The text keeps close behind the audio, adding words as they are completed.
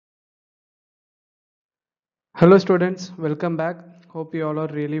Hello students, welcome back. Hope you all are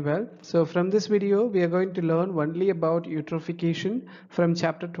really well. So from this video, we are going to learn only about eutrophication from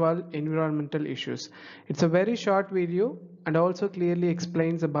chapter 12 environmental issues. It's a very short video and also clearly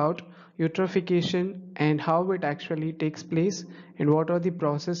explains about eutrophication and how it actually takes place and what are the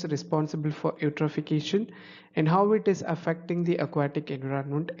processes responsible for eutrophication and how it is affecting the aquatic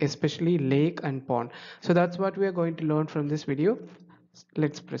environment, especially lake and pond. So that's what we are going to learn from this video.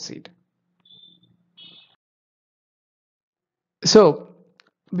 Let's proceed. So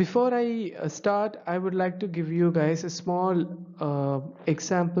before I start, I would like to give you guys a small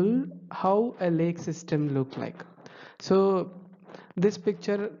example how a lake system look like. So this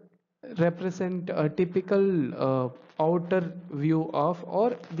picture represent a typical outer view of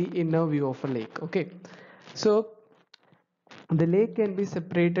or the inner view of a lake. Okay, so the lake can be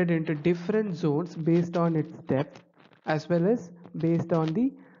separated into different zones based on its depth as well as based on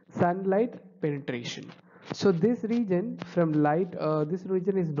the sunlight penetration. So this region from light, this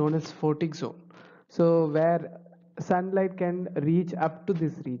region is known as photic zone. So where sunlight can reach up to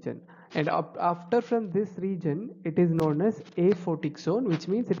this region, and after from this region it is known as aphotic zone, which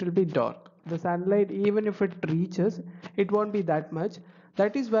means it will be dark. The sunlight, even if it reaches, it won't be that much.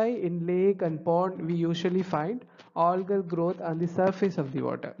 That is why in lake and pond we usually find algal growth on the surface of the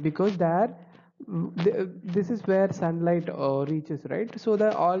water, because there this is where sunlight reaches, right? So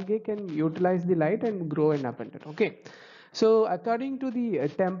the algae can utilize the light and grow in abundance. Okay, so according to the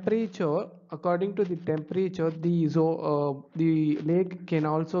temperature, the lake can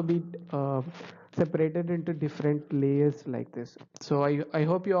also be separated into different layers like this. So I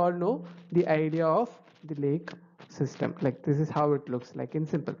hope you all know the idea of the lake system. Like this is how it looks like in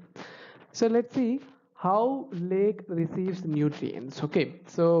simple. So let's see how lake receives nutrients. Okay,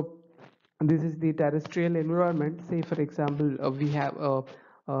 so this is the terrestrial environment. Say for example, we have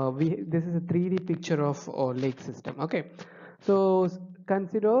this is a 3D picture of a lake system. Okay, so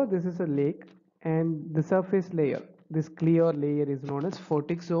consider this is a lake and the surface layer, this clear layer is known as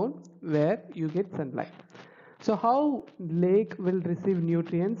photic zone where you get sunlight. So how lake will receive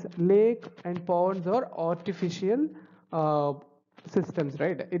nutrients? Lake and ponds are artificial uh, systems,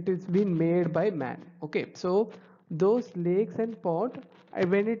 right? It is been made by man. Okay, so those lakes and pond,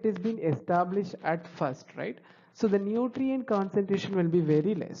 when it is been established at first, right? So the nutrient concentration will be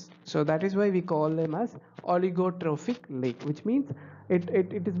very less. So that is why we call them as oligotrophic lake, which means it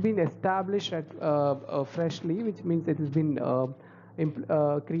has been established at freshly, which means it has been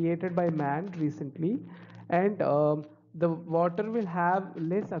created by man recently, and the water will have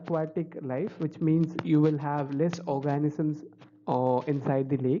less aquatic life, which means you will have less organisms inside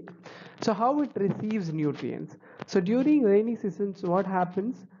the lake. So how it receives nutrients? So during rainy seasons, what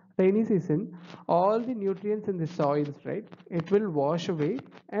happens? Rainy season, all the nutrients in the soils, right, it will wash away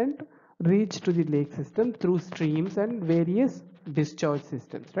and reach to the lake system through streams and various discharge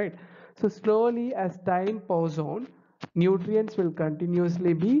systems, right? So slowly as time passes on, nutrients will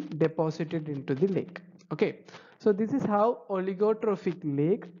continuously be deposited into the lake. Okay, so this is how oligotrophic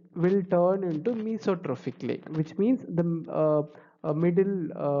lake will turn into mesotrophic lake, which means the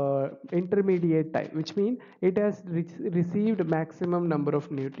middle intermediate type, which means it has received maximum number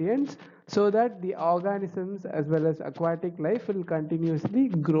of nutrients so that the organisms as well as aquatic life will continuously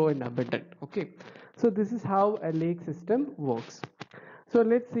grow in abundance. Okay, so this is how a lake system works. So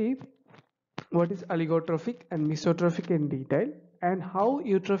let's see what is oligotrophic and mesotrophic in detail and how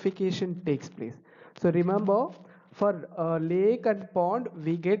eutrophication takes place. So remember, for lake and pond,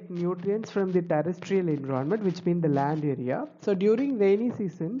 we get nutrients from the terrestrial environment, which means the land area. So during rainy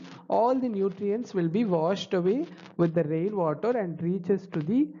season, all the nutrients will be washed away with the rainwater and reaches to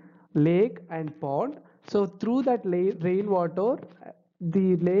the lake and pond. So through that rainwater,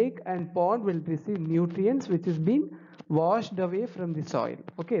 the lake and pond will receive nutrients which is being washed away from the soil.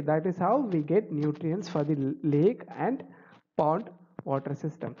 Okay, that is how we get nutrients for the lake and pond water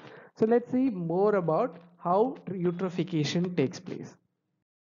system. So let's see more about how eutrophication takes place.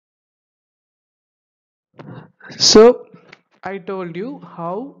 So I told you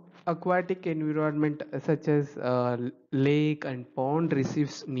how aquatic environment such as lake and pond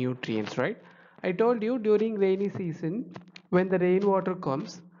receives nutrients, right? I told you during rainy season, when the rainwater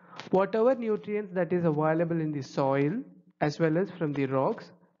comes, whatever nutrients that is available in the soil as well as from the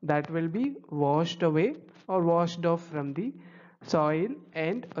rocks, that will be washed away or washed off from the soil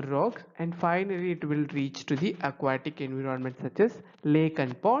and rocks, and finally it will reach to the aquatic environment such as lake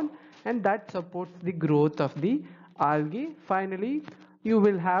and pond, and that supports the growth of the algae. Finally you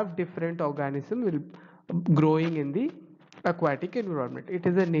will have different organisms will growing in the aquatic environment. It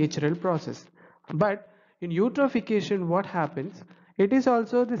is a natural process. But in eutrophication, what happens? It is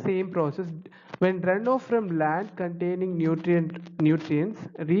also the same process when runoff from land containing nutrients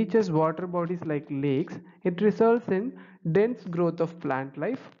reaches water bodies like lakes. It results in dense growth of plant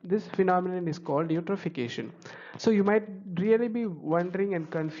life. This phenomenon is called eutrophication. So you might really be wondering and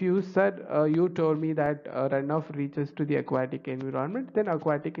confused that you told me that runoff reaches to the aquatic environment, then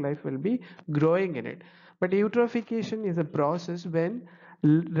aquatic life will be growing in it. But eutrophication is a process when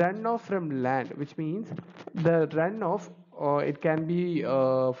runoff from land, which means the runoff, it can be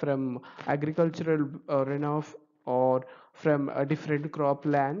from agricultural runoff or from different crop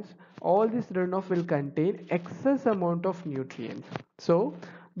lands. All this runoff will contain excess amount of nutrients. So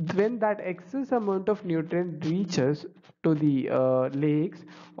when that excess amount of nutrient reaches to the lakes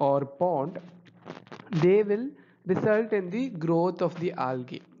or pond, they will result in the growth of the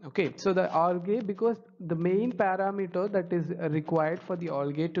algae. Okay, so the algae, because the main parameter that is required for the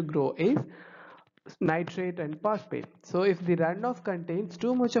algae to grow is nitrate and phosphate. So if the runoff contains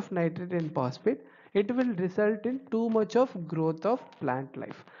too much of nitrate and phosphate, it will result in too much of growth of plant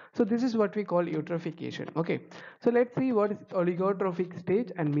life. So this is what we call eutrophication. Okay, so let's see what is oligotrophic stage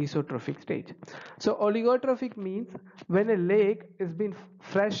and mesotrophic stage. So oligotrophic means when a lake is been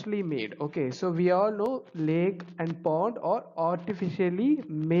freshly made. Okay, so we all know lake and pond or artificially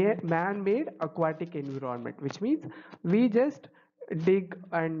man-made aquatic environment, which means we just dig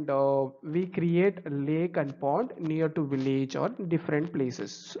and we create a lake and pond near to village or different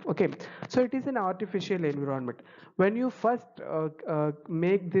places. Okay, so it is an artificial environment. When you first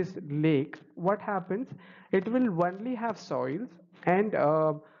make this lake, what happens, it will only have soils, and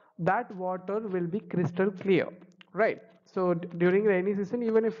that water will be crystal clear, right? So during rainy season,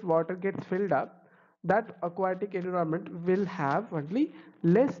 even if water gets filled up, that aquatic environment will have only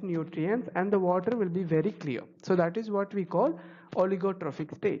less nutrients and the water will be very clear. So that is what we call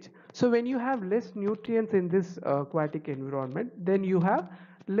oligotrophic stage. So when you have less nutrients in this aquatic environment, then you have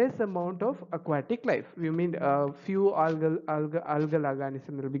less amount of aquatic life. We mean few algal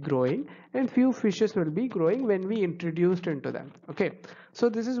organisms will be growing and few fishes will be growing when we introduced into them. Okay, so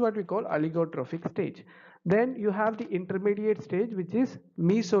this is what we call oligotrophic stage. Then you have the intermediate stage, which is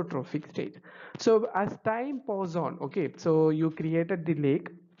mesotrophic stage. So as time passes on, okay, so you created the lake,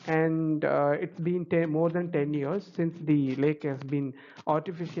 and it's been more than 10 years since the lake has been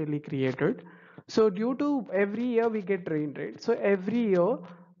artificially created. So due to every year we get rain, right? So every year,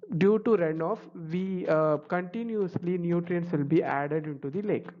 due to runoff, we continuously nutrients will be added into the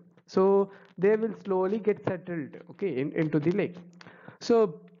lake. So they will slowly get settled, okay, into the lake.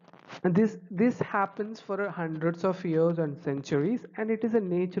 So this happens for hundreds of years and centuries, and it is a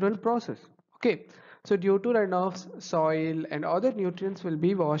natural process. Okay, so due to runoffs, soil and other nutrients will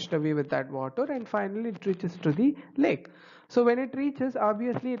be washed away with that water, and finally it reaches to the lake. So when it reaches,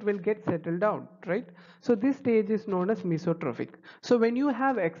 obviously it will get settled down, right? So this stage is known as mesotrophic. So when you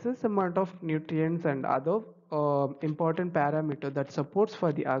have excess amount of nutrients and other important parameter that supports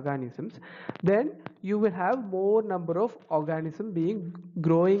for the organisms, then you will have more number of organisms being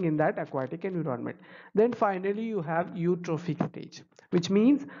growing in that aquatic environment. Then finally you have eutrophic stage, which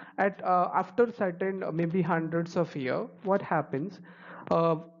means at after certain maybe hundreds of years, what happens,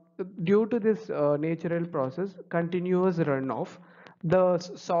 uh, due to this natural process, continuous runoff, the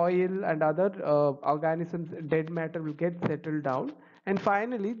soil and other organisms dead matter will get settled down, and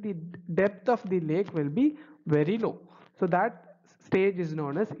finally the depth of the lake will be very low. So that stage is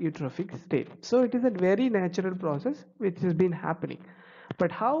known as eutrophic state. So it is a very natural process which has been happening.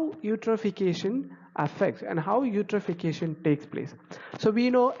 But how eutrophication affects and how eutrophication takes place? So we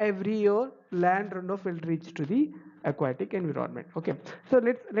know every year land runoff will reach to the aquatic environment. Okay, so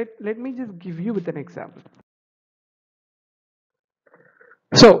let me just give you with an example.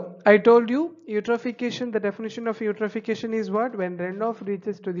 So I told you eutrophication, the definition of eutrophication is what? When runoff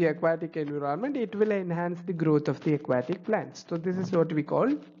reaches to the aquatic environment, it will enhance the growth of the aquatic plants. So this is what we call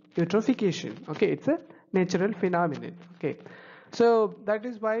eutrophication. Okay, it's a natural phenomenon. Okay, so that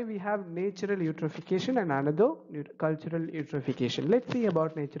is why we have natural eutrophication and another cultural eutrophication. Let's see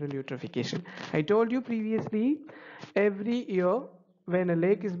about natural eutrophication. I told you previously, every year when a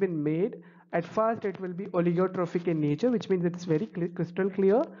lake has been made, at first it will be oligotrophic in nature, which means it's very crystal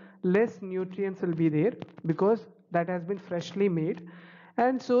clear. Less nutrients will be there because that has been freshly made,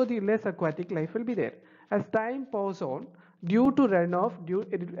 and so the less aquatic life will be there. As time passes on, due to runoff,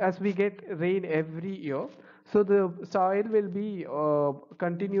 as we get rain every year, so the soil will be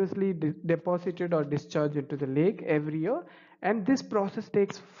continuously deposited or discharged into the lake every year, and this process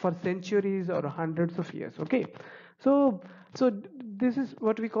takes for centuries or hundreds of years. Okay, so this is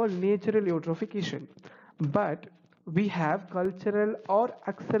what we call natural eutrophication. But we have cultural or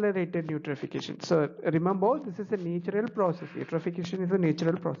accelerated eutrophication. So remember, this is a natural process. Eutrophication is a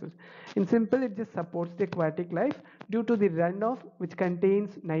natural process. In simple, it just supports the aquatic life due to the runoff which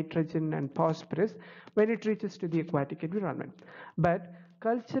contains nitrogen and phosphorus when it reaches to the aquatic environment. But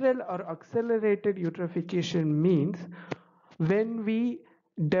cultural or accelerated eutrophication means when we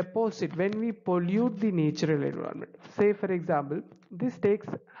deposit, when we pollute the natural environment. Say for example, this takes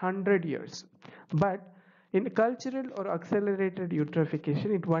 100 years, but in cultural or accelerated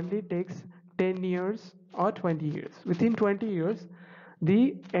eutrophication it only takes 10 years or 20 years. Within 20 years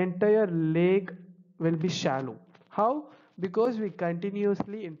the entire lake will be shallow. How? Because we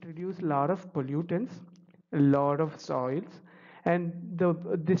continuously introduce a lot of pollutants, a lot of soils, and the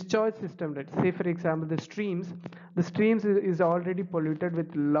discharge system, let's say for example the streams is already polluted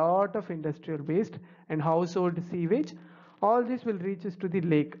with lot of industrial waste and household sewage. All this will reaches to the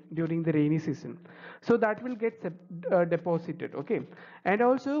lake during the rainy season, so that will get deposited. Okay, and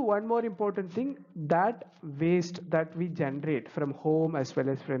also one more important thing, that waste that we generate from home as well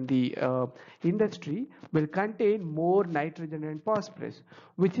as from the industry will contain more nitrogen and phosphorus,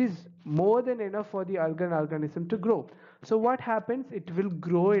 which is more than enough for the organism to grow. So what happens, it will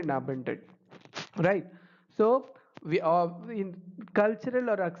grow in abundance, right? So we are in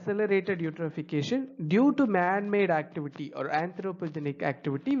cultural or accelerated eutrophication. Due to man-made activity or anthropogenic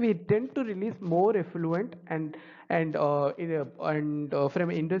activity, we tend to release more effluent and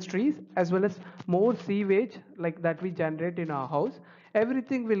from industries, as well as more sewage like that we generate in our house.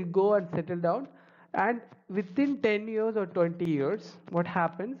 Everything will go and settle down, and within 10 years or 20 years what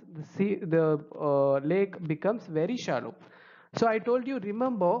happens, the lake becomes very shallow. So I told you,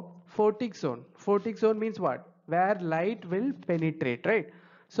 remember, photic zone. Photic zone means what? Where light will penetrate, right?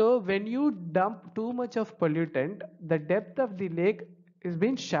 So when you dump too much of pollutant, the depth of the lake is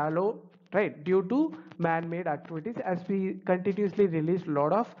being shallow, right? Due to man-made activities, as we continuously release a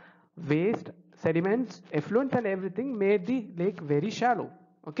lot of waste, sediments, effluents, and everything made the lake very shallow.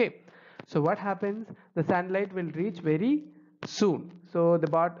 Okay. So what happens? The sunlight will reach very soon. So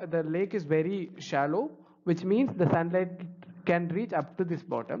the lake is very shallow, which means the sunlight can reach up to this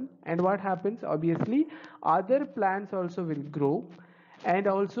bottom. And what happens, obviously other plants also will grow, and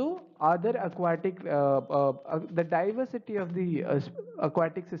also other aquatic the diversity of the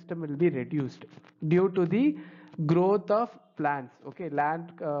aquatic system will be reduced due to the growth of plants. Okay,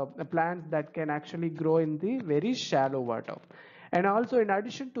 land plants that can actually grow in the very shallow water. And also in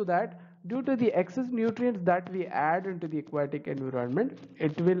addition to that, due to the excess nutrients that we add into the aquatic environment,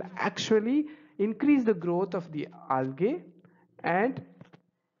 it will actually increase the growth of the algae. And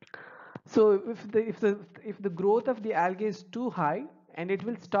so if the growth of the algae is too high, and it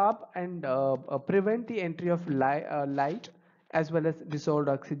will stop and prevent the entry of light as well as dissolved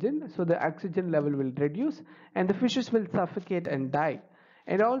oxygen, so the oxygen level will reduce and the fishes will suffocate and die.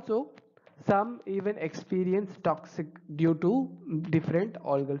 And also some even experience toxic due to different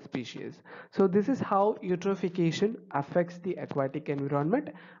algal species. So this is how eutrophication affects the aquatic environment.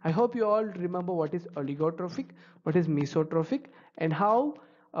 I hope you all remember what is oligotrophic, what is mesotrophic, and how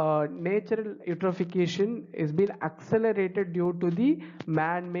natural eutrophication is being accelerated due to the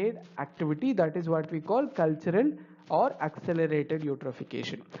man-made activity, that is what we call cultural or accelerated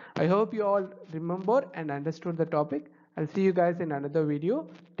eutrophication. I hope you all remember and understood the topic. I'll see you guys in another video.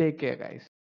 Take care, guys.